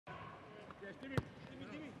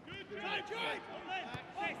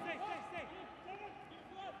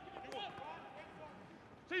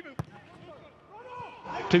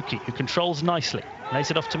Pukki, who controls nicely, lays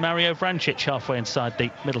it off to Mario Vrancic halfway inside the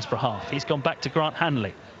Middlesbrough half. He's gone back to Grant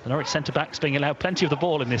Hanley. The Norwich centre-back's being allowed plenty of the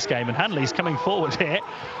ball in this game, and Hanley's coming forward here.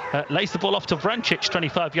 Lays the ball off to Vrancic,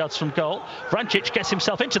 25 yards from goal. Vrancic gets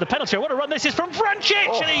himself into the penalty area. What a run this is from Vrancic!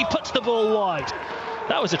 Oh. And he puts the ball wide.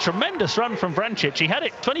 That was a tremendous run from Vrancic. He had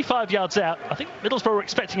it 25 yards out. I think Middlesbrough were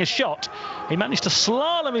expecting a shot. He managed to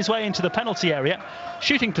slalom his way into the penalty area,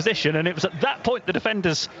 shooting position, and it was at that point the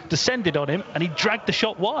defenders descended on him and he dragged the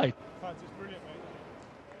shot wide.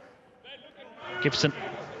 Gibson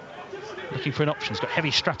looking for an option. He's got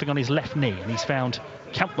heavy strapping on his left knee, and he's found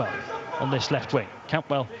Campbell on this left wing.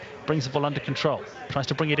 Campbell brings the ball under control, tries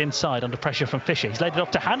to bring it inside under pressure from Fisher. He's laid it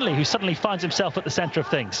off to Hanley, who suddenly finds himself at the centre of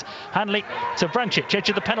things. Hanley to Vrancic, edge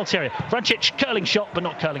of the penalty area. Vrancic, curling shot, but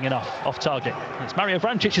not curling enough, off target. It's Mario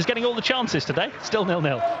Vrancic who's getting all the chances today, still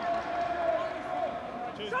 0-0.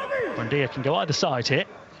 Buendia can go either side here.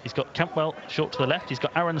 He's got Campbell short to the left, he's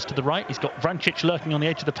got Aarons to the right, he's got Vrancic lurking on the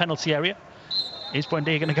edge of the penalty area. Is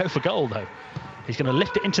Buendia going to go for goal, though? He's going to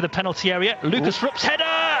lift it into the penalty area. Lucas Rupp's header,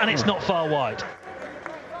 and it's not far wide.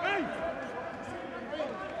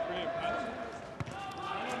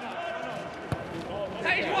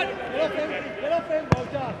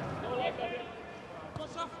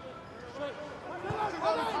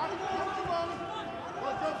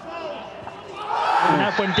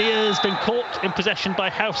 Now Buendia's been caught in possession by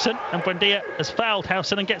Howson, and Buendia has fouled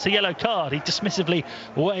Howson and gets a yellow card. He dismissively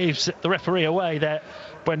waves the referee away there,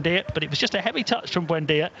 Buendia, but it was just a heavy touch from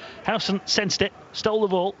Buendia. Howson sensed it, stole the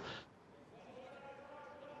ball.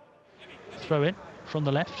 Throw in from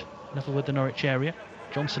the left, level with the Norwich area.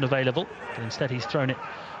 Johnson available, but instead he's thrown it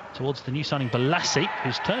towards the new signing Balassi,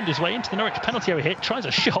 who's turned his way into the Norwich penalty area here, tries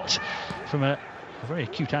a shot from a very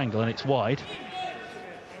acute angle, and it's wide.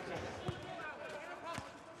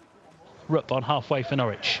 Rupp on halfway for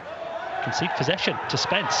Norwich. Concede possession to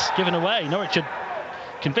Spence, given away. Norwich had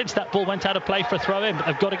convinced that ball went out of play for a throw-in, but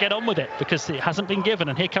they've got to get on with it because it hasn't been given.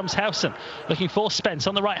 And here comes Howson looking for Spence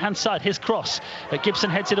on the right-hand side. His cross, Gibson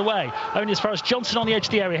heads it away. Only as far as Johnson on the edge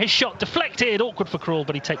of the area. His shot deflected, awkward for Krul,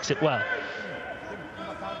 but he takes it well.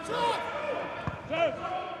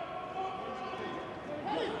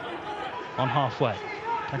 On halfway.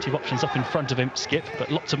 Plenty of options up in front of him, Skip, but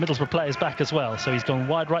lots of Middlesbrough players back as well. So he's gone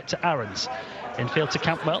wide right to Aarons. Infield to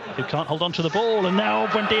Campbell, who can't hold on to the ball. And now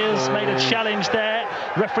Buendia's made a challenge there.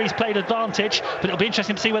 Referee's played advantage, but it'll be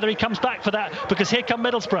interesting to see whether he comes back for that, because here come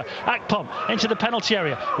Middlesbrough. Akpom into the penalty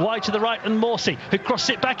area. Wide to the right, and Morsey, who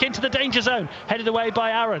crosses it back into the danger zone. Headed away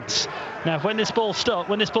by Aarons. Now, when this ball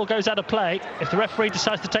goes out of play, if the referee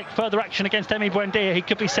decides to take further action against Emi Buendia, he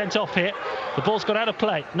could be sent off here. The ball's gone out of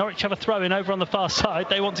play. Norwich have a throw-in over on the far side.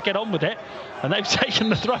 They want to get on with it, and they've taken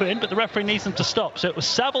the throw-in, but the referee needs them to stop. So it was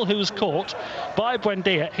Saville who was caught by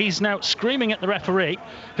Buendia. He's now screaming at the referee,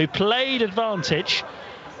 who played advantage,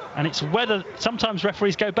 and it's whether sometimes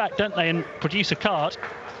referees go back, don't they, and produce a card.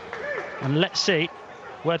 And let's see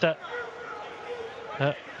whether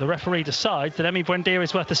the referee decides that Emi Buendia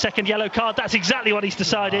is worth a second yellow card. That's exactly what he's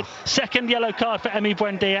decided. Second yellow card for Emi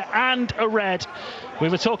Buendia, and a red. We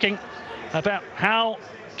were talking about how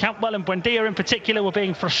Campbell and Buendia in particular were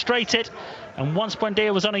being frustrated, and once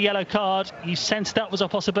Buendia was on a yellow card, you sensed that was a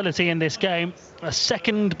possibility in this game. A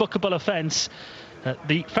second bookable offence.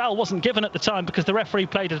 The foul wasn't given at the time because the referee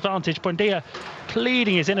played advantage. Buendia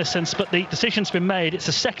pleading his innocence, but the decision's been made. It's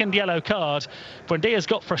a second yellow card. Buendia's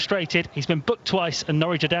got frustrated. He's been booked twice, and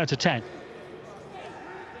Norwich are down to 10.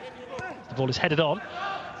 The ball is headed on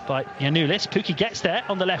by Giannoulis. Pukki gets there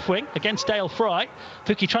on the left wing against Dale Fry.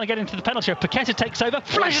 Pukki trying to get into the penalty area. Paqueta takes over,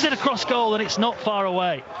 flashes it across goal, and it's not far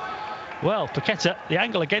away. Well, Paqueta, the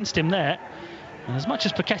angle against him there. And as much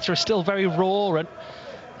as Paqueta is still very raw and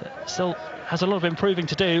still has a lot of improving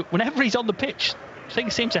to do, whenever he's on the pitch,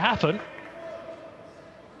 things seem to happen.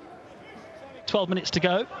 12 minutes to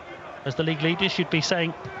go, as the league leaders should be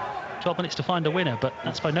saying 12 minutes to find a winner, but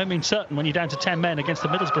that's by no means certain when you're down to 10 men against the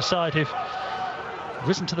Middlesbrough side, who've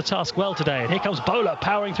risen to the task well today. And here comes Bowler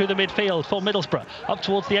powering through the midfield for Middlesbrough, up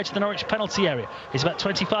towards the edge of the Norwich penalty area. He's about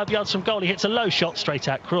 25 yards from goal. He hits a low shot straight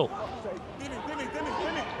at Krul.